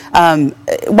things.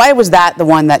 Why was that the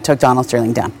one that took Donald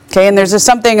Sterling down? Okay, and there's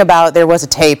something about there was a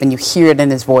tape and you hear it in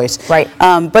his voice. Right.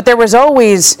 But there was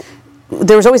always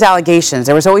allegations.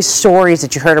 There was always stories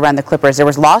that you heard around the Clippers. There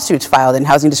was lawsuits filed in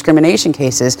housing discrimination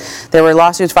cases. There were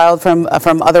lawsuits filed from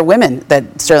other women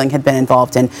that Sterling had been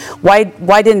involved in. Why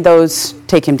didn't those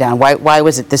take him down? Why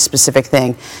was it this specific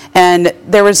thing? And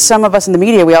there was some of us in the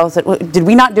media, we all said, did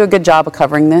we not do a good job of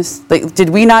covering this? Did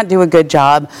we not do a good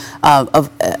job of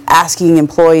asking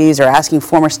employees or asking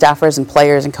former staffers and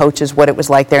players and coaches what it was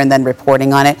like there and then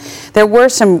reporting on it? There were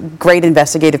some great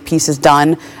investigative pieces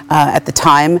done at the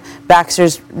time.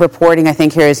 Baxter's reporting, I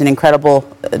think, here is an incredible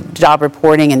job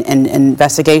reporting and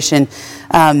investigation.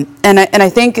 And I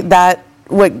think that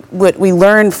what we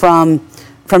learned from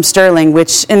Sterling,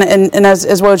 which and as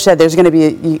Woj said,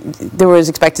 there was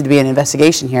expected to be an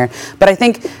investigation here. But I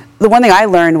think the one thing I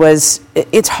learned was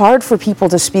it's hard for people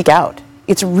to speak out.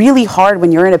 It's really hard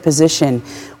when you're in a position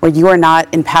where you are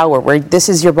not in power, where this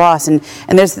is your boss. And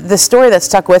there's the story that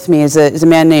stuck with me is a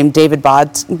man named David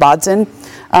Bodson.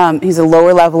 He's a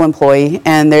lower level employee,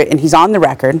 and he's on the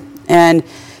record. And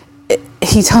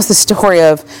he tells the story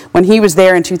of when he was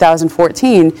there in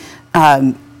 2014.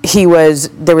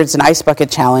 There was an ice bucket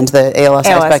challenge, the ALS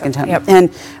ice bucket challenge, and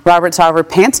Robert Sarver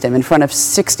pantsed him in front of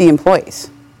 60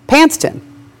 employees. Pantsed him.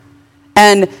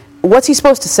 And what's he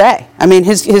supposed to say? I mean,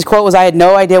 his quote was, "I had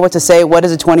no idea what to say. What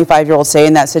does a 25-year-old say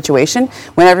in that situation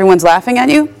when everyone's laughing at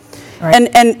you?" Right.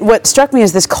 And what struck me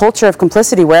is this culture of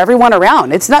complicity where everyone around,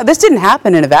 this didn't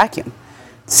happen in a vacuum.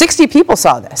 60 people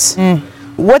saw this.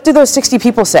 What do those 60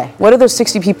 people say? What do those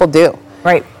 60 people do?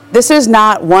 Right. This is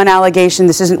not one allegation.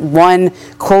 This isn't one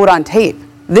quote on tape.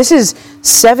 This is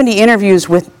 70 interviews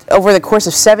over the course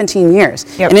of 17 years.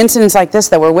 And incidents like this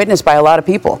that were witnessed by a lot of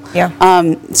people.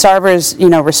 Sarver's,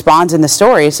 responds in the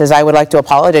story, says, "I would like to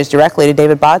apologize directly to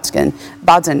David Bodson."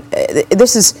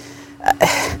 This is,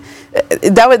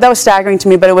 that was staggering to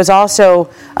me, but it was also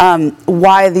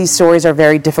why these stories are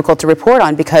very difficult to report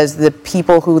on, because the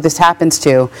people who this happens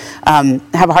to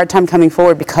have a hard time coming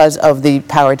forward because of the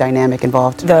power dynamic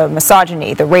involved. The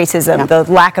misogyny, the racism, the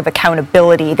lack of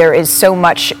accountability. There is so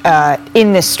much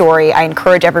in this story. I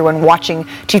encourage everyone watching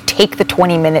to take the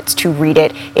 20 minutes to read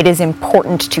it. It is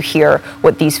important to hear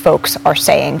what these folks are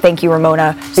saying. Thank you,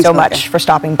 Ramona, so much for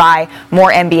stopping by.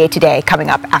 More NBA Today coming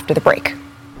up after the break.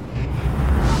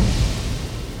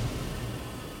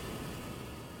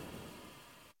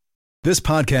 This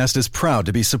podcast is proud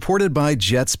to be supported by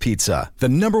Jets Pizza, the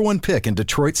 #1 pick in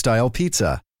Detroit-style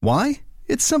pizza. Why?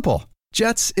 It's simple.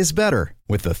 Jets is better.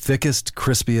 With the thickest,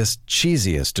 crispiest,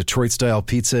 cheesiest Detroit-style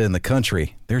pizza in the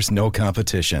country, there's no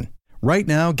competition. Right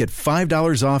now, get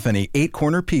 $5 off any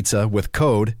 8-corner pizza with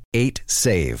code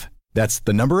 8SAVE. That's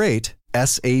the number 8,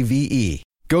 SAVE.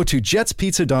 Go to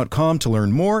jetspizza.com to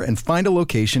learn more and find a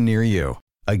location near you.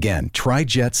 Again, try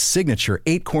Jet's signature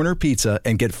 8-corner pizza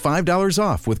and get $5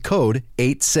 off with code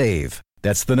 8SAVE.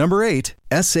 That's the number 8,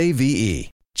 SAVE.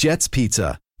 Jet's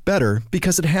Pizza. Better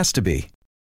because it has to be.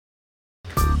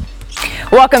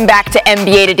 Welcome back to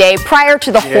NBA Today. Prior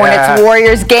to the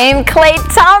Hornets-Warriors game, Klay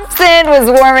Thompson was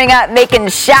warming up, making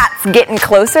shots, getting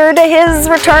closer to his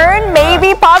return,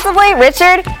 maybe, possibly.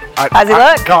 Richard, how's he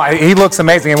look? No, he looks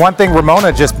amazing. And one thing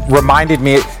Ramona just reminded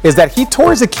me is that he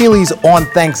tore his Achilles on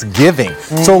Thanksgiving.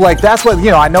 So, that's what,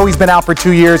 I know he's been out for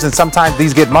 2 years, and sometimes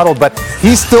these get muddled, but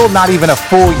he's still not even a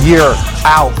full year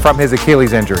out from his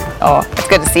Achilles injury. Oh, it's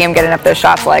good to see him getting up those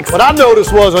shots, Legs. What I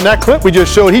noticed was on that clip we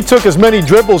just showed, he took as many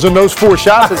dribbles in those 4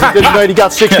 shots as he did tonight. He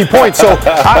got 60 points. So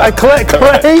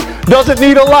Klay doesn't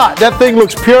need a lot. That thing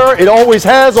looks pure. It always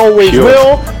has, always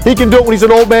will. He can do it when he's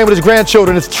an old man with his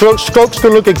grandchildren. His strokes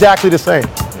can look exactly the same.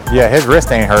 Yeah, his wrist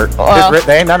ain't hurt.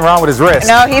 There ain't nothing wrong with his wrist.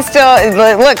 No, he's still,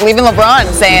 leaving LeBron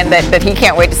saying that he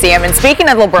can't wait to see him. And speaking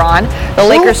of LeBron, the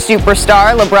Lakers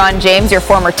superstar, LeBron James, your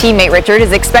former teammate, Richard,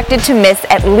 is expected to miss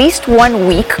at least 1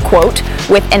 week, quote,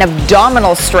 with an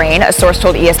abdominal strain, a source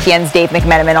told ESPN's Dave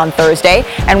McMenamin on Thursday.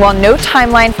 And while no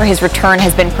timeline for his return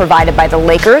has been provided by the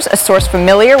Lakers, a source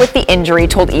familiar with the injury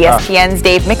told ESPN's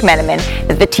Dave McMenamin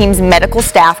that the team's medical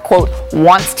staff, quote,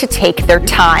 wants to take their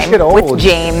time with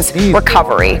James'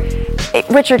 recovery.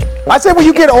 Richard, I said when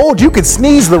you get old, you can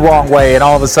sneeze the wrong way and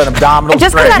all of a sudden abdominal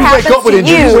just because that happens to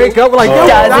you wake up like,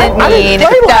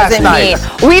 doesn't mean.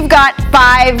 We've got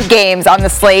 5 games on the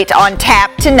slate on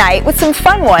tap tonight with some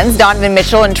fun ones. Donovan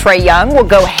Mitchell and Trae Young will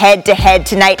go head-to-head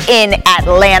tonight in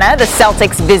Atlanta. The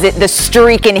Celtics visit the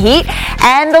streaking Heat,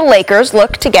 and the Lakers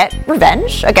look to get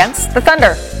revenge against the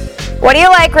Thunder. What do you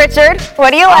like, Richard? What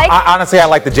do you like? Honestly, I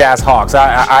like the Jazz Hawks.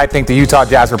 I think the Utah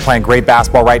Jazz are playing great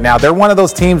basketball right now. They're one of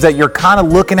those teams that you're kind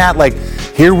of looking at like,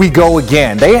 here we go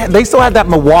again. They still have that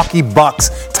Milwaukee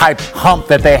Bucks type hump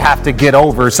that they have to get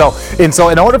over. So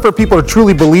in order for people to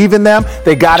truly believe in them,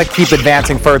 they got to keep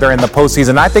advancing further in the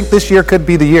postseason. I think this year could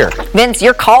be the year. Vince,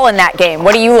 you're calling that game.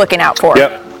 What are you looking out for?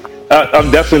 Yep.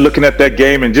 I'm definitely looking at that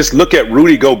game, and just look at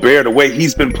Rudy Gobert, the way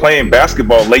he's been playing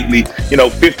basketball lately.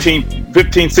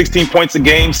 15, 16 points a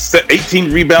game,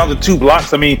 18 rebounds and 2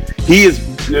 blocks. I mean, he has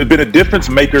been a difference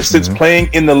maker since playing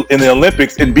in the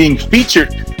Olympics and being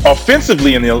featured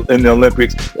offensively in the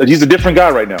Olympics. He's a different guy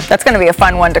right now. That's going to be a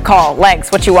fun one to call. Legs,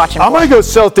 what you watching for? I'm going to go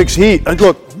Celtics Heat.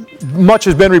 Look, much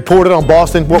has been reported on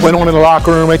Boston, what went on in the locker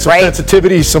room, some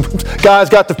sensitivities. Some guys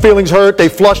got the feelings hurt. They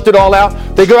flushed it all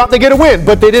out. They go out and they get a win,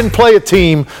 but they didn't play a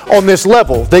team on this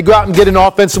level. They go out and get an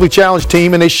offensively challenged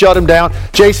team, and they shut him down.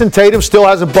 Jason Tatum still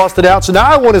hasn't busted out. So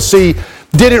now I want to see,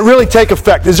 did it really take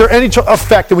effect? Is there any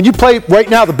effect? And when you play right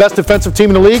now the best defensive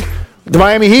team in the league, the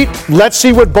Miami Heat, let's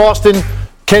see what Boston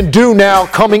can do now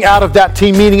coming out of that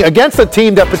team meeting against a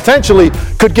team that potentially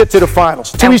could get to the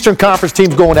finals. 2 Eastern Conference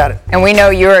teams going at it. And we know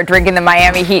you're drinking the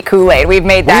Miami Heat Kool-Aid. We've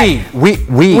made that. We.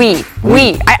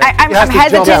 I'm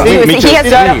hesitant to. He has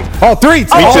to. Oh, 3.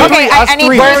 Oh, okay. I need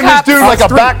wearing this dude like a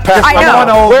backpack. I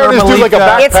know. Wearing this dude like a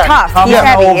backpack. It's tough. He's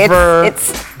heavy.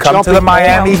 It's come to the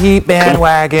Miami Heat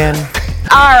bandwagon.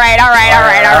 All right.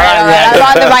 I'm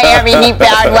on the Miami Heat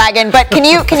bandwagon. But can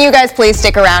you guys please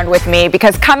stick around with me?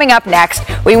 Because coming up next,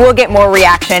 we will get more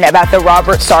reaction about the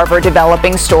Robert Sarver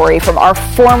developing story from our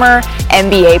former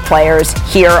NBA players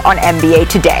here on NBA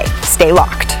Today. Stay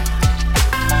locked.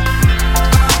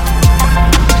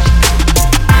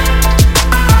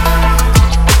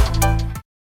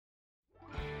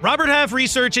 Robert Half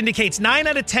research indicates 9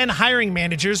 out of 10 hiring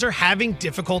managers are having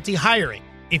difficulty hiring.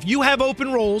 If you have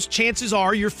open roles, chances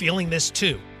are you're feeling this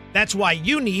too. That's why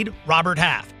you need Robert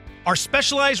Half. Our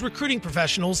specialized recruiting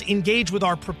professionals engage with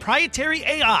our proprietary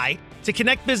AI to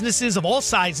connect businesses of all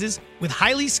sizes with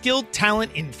highly skilled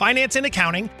talent in finance and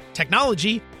accounting,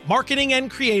 technology, marketing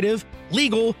and creative,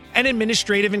 legal, and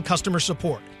administrative and customer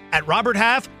support. At Robert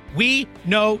Half, we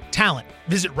know talent.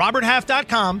 Visit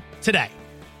roberthalf.com today.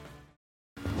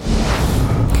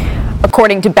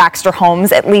 According to Baxter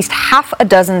Holmes, at least half a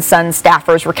dozen Suns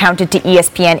staffers recounted to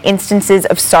ESPN instances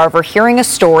of Sarver hearing a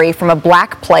story from a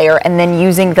black player and then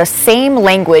using the same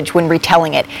language when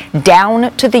retelling it,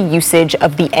 down to the usage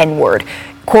of the N-word.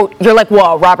 Quote, "You're like,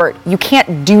 whoa, Robert, you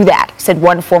can't do that," said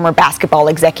one former basketball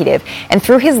executive. And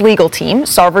through his legal team,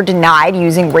 Sarver denied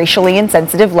using racially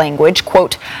insensitive language.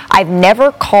 Quote, "I've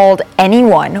never called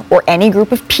anyone or any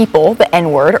group of people the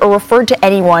N-word or referred to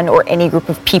anyone or any group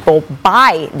of people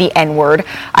by the N-word,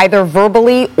 either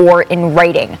verbally or in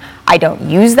writing. I don't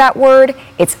use that word.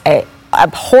 It's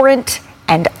abhorrent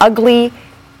and ugly,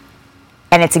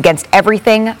 and it's against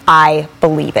everything I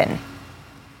believe in."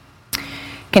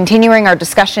 Continuing our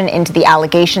discussion into the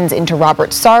allegations into Robert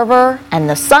Sarver and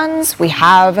the Suns, we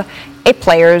have a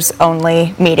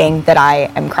players-only meeting that I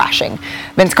am crashing.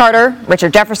 Vince Carter,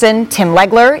 Richard Jefferson, Tim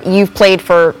Legler, you've played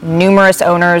for numerous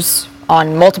owners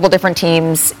on multiple different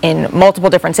teams in multiple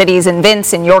different cities. And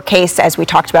Vince, in your case, as we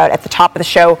talked about at the top of the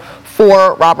show,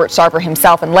 for Robert Sarver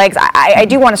himself and Legs, I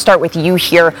do want to start with you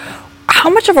here. How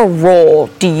much of a role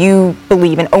do you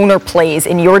believe an owner plays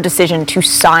in your decision to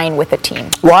sign with a team?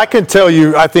 Well, I can tell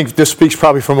you, I think this speaks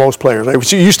probably for most players. Right?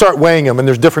 So you start weighing them, and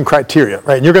there's different criteria,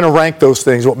 right? And you're going to rank those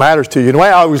things, what matters to you. And the way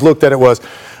I always looked at it was,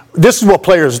 this is what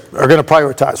players are going to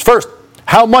prioritize. First,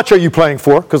 how much are you playing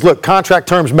for? Because, look, contract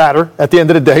terms matter. At the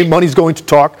end of the day, money's going to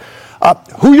talk.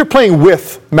 Who you're playing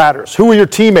with matters. Who are your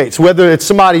teammates? Whether it's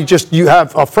somebody just you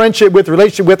have a friendship with,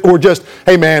 relationship with, or just,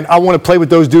 hey, man, I want to play with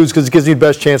those dudes because it gives you the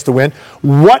best chance to win.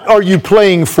 What are you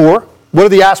playing for? What are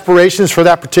the aspirations for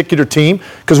that particular team?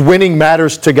 Because winning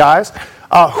matters to guys.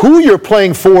 Who you're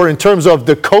playing for in terms of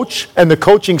the coach and the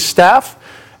coaching staff.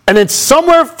 And then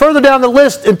somewhere further down the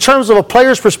list in terms of a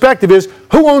player's perspective is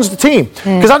who owns the team.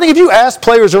 Because I think if you ask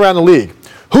players around the league,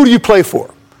 who do you play for?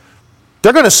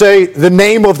 They're going to say the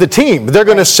name of the team. They're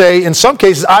going to say, in some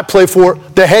cases, I play for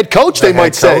the head coach, they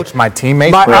might say. Coach, my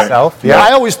teammates, myself. Yeah.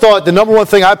 I always thought the number one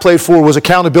thing I played for was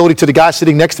accountability to the guy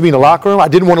sitting next to me in the locker room. I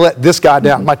didn't want to let this guy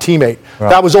down, my teammate. Right.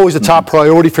 That was always the top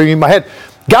priority for me in my head.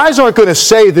 Guys aren't going to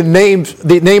say the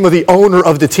name of the owner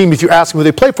of the team if you ask them who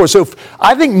they play for. So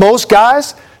I think most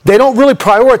guys, they don't really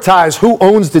prioritize who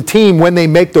owns the team when they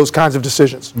make those kinds of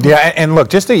decisions. Yeah, and look,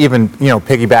 just to even,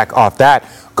 piggyback off that,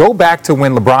 go back to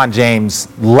when LeBron James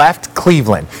left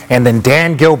Cleveland, and then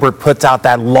Dan Gilbert puts out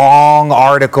that long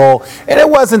article, and it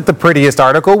wasn't the prettiest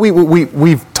article.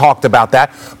 We've talked about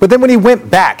that. But then when he went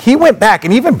back,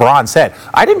 and even Bron said,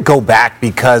 I didn't go back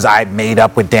because I made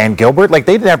up with Dan Gilbert. Like,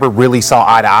 they never really saw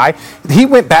eye to eye. He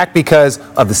went back because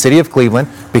of the city of Cleveland,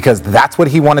 because that's what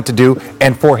he wanted to do,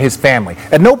 and for his family.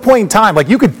 At no point in time, like,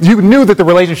 you knew that the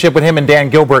relationship with him and Dan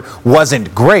Gilbert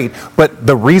wasn't great, but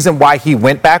the reason why he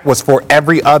went back was for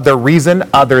every other reason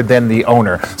other than the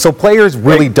owner. So players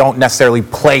really don't necessarily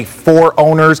play for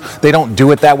owners. They don't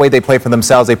do it that way. They play for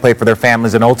themselves. They play for their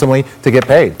families and ultimately to get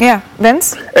paid. Yeah.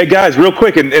 Vince? Hey, guys, real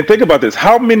quick, and think about this.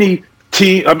 How many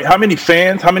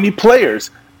fans, how many players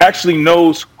actually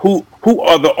knows who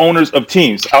are the owners of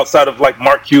teams outside of like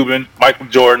Mark Cuban, Michael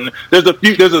Jordan? There's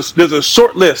a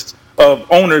short list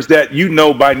of owners that you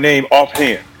know by name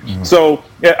offhand. Mm-hmm. So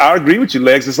yeah, I agree with you,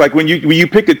 Legs. It's like when you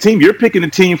pick a team, you're picking a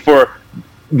team for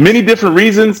many different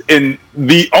reasons, and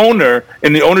the owner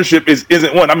and the ownership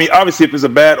isn't one. I mean, obviously, if it's a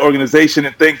bad organization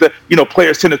and things that,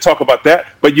 players tend to talk about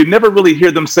that, but you never really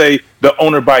hear them say the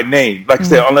owner by name, like I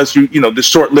said, unless the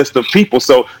short list of people.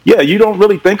 So yeah, you don't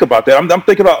really think about that. I'm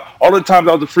thinking about all the times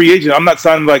I was a free agent. I'm not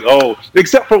signing like,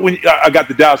 except for when I got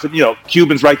the Dallas,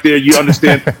 Cuban's right there. You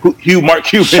understand who Mark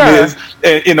Cuban is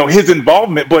and, his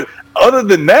involvement. But other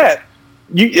than that,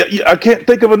 I can't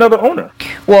think of another owner.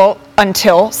 Well,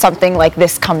 until something like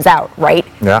this comes out, right?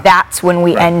 Yeah. That's when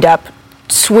we end up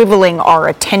swiveling our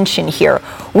attention here.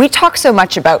 We talk so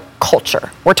much about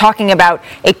culture. We're talking about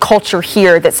a culture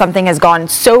here that something has gone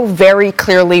so very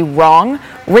clearly wrong.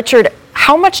 Richard,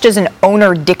 how much does an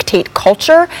owner dictate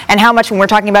culture? And how much, when we're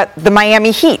talking about the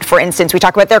Miami Heat, for instance, we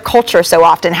talk about their culture so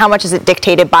often, how much is it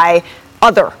dictated by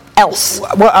other else?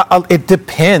 Well, it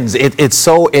depends. It's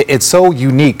so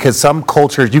unique because some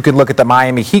cultures, you can look at the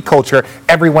Miami Heat culture,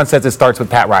 everyone says it starts with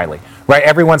Pat Riley, right?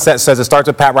 Everyone says it starts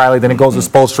with Pat Riley, then it goes to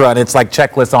Spoelstra, and it's like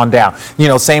checklist on down.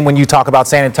 Same when you talk about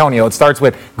San Antonio, it starts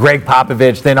with Greg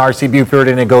Popovich, then R.C. Buford,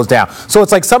 and it goes down. So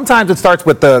it's like sometimes it starts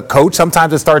with the coach,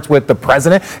 sometimes it starts with the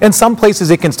president, and some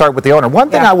places it can start with the owner. One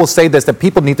thing I will say that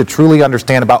people need to truly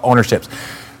understand about ownerships.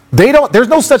 There's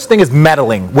no such thing as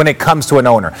meddling when it comes to an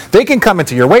owner. They can come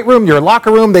into your weight room, your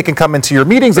locker room, they can come into your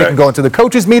meetings, they can go into the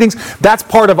coaches' meetings. That's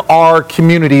part of our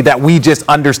community that we just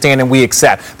understand and we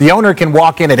accept. The owner can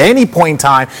walk in at any point in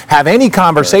time, have any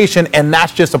conversation, and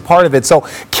that's just a part of it. So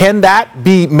can that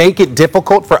make it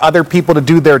difficult for other people to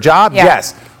do their job? Yeah.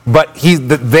 Yes. But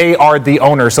they are the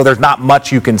owner, so there's not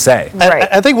much you can say. Right.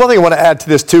 I think one thing I want to add to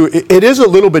this, too, it is a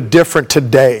little bit different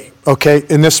today, okay,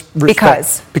 in this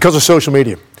respect. Because of social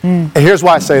media. And here's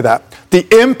why I say that. The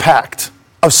impact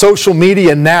of social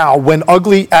media now, when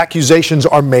ugly accusations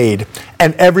are made,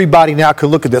 and everybody now can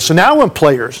look at this. So now when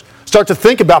players start to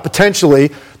think about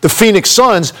potentially the Phoenix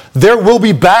Suns, there will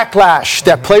be backlash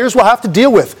that players will have to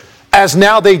deal with as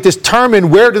now they determine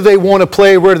where do they want to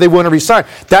play, where do they want to resign.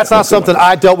 That's not something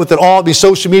I dealt with at all. I mean,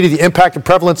 social media, the impact and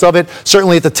prevalence of it,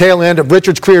 certainly at the tail end of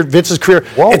Richard's career, Vince's career,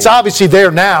 it's obviously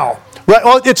there now. Right?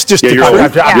 Well, it's just the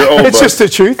truth. It's just the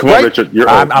truth. Come on, Richard. You're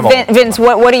old. Vince,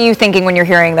 what are you thinking when you're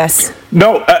hearing this?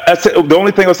 No, the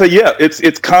only thing I'll say,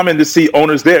 it's common to see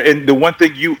owners there. And the one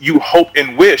thing you hope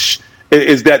and wish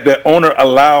is that the owner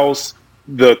allows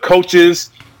the coaches,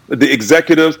 the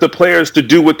executives, the players to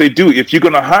do what they do. If you're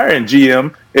going to hire a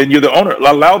GM and you're the owner,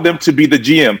 allow them to be the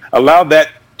GM. Allow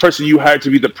that person you hired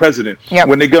to be the president. Yep.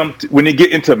 When they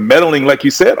get into meddling, like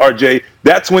you said, RJ,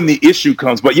 that's when the issue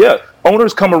comes. But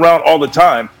owners come around all the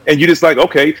time, and you're just like,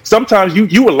 okay, sometimes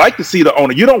you would like to see the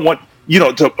owner. You don't want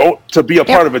to be a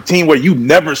part of a team where you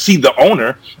never see the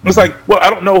owner. It's like, well, I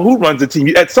don't know who runs the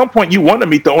team. At some point, you want to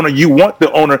meet the owner. You want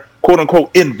the owner, quote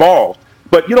unquote, involved.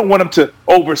 But you don't want them to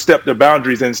overstep their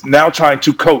boundaries and now trying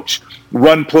to coach,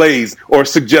 run plays, or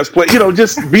suggest plays.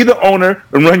 Just be the owner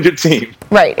and run your team.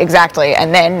 Right, exactly.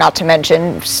 And then, not to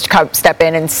mention, step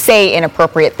in and say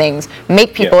inappropriate things,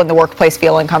 make people in the workplace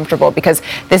feel uncomfortable, because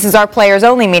this is our players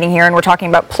only meeting here, and we're talking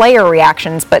about player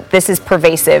reactions, but this is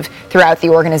pervasive throughout the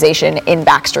organization in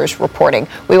Baxter's reporting.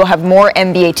 We will have more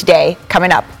NBA Today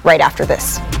coming up right after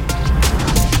this.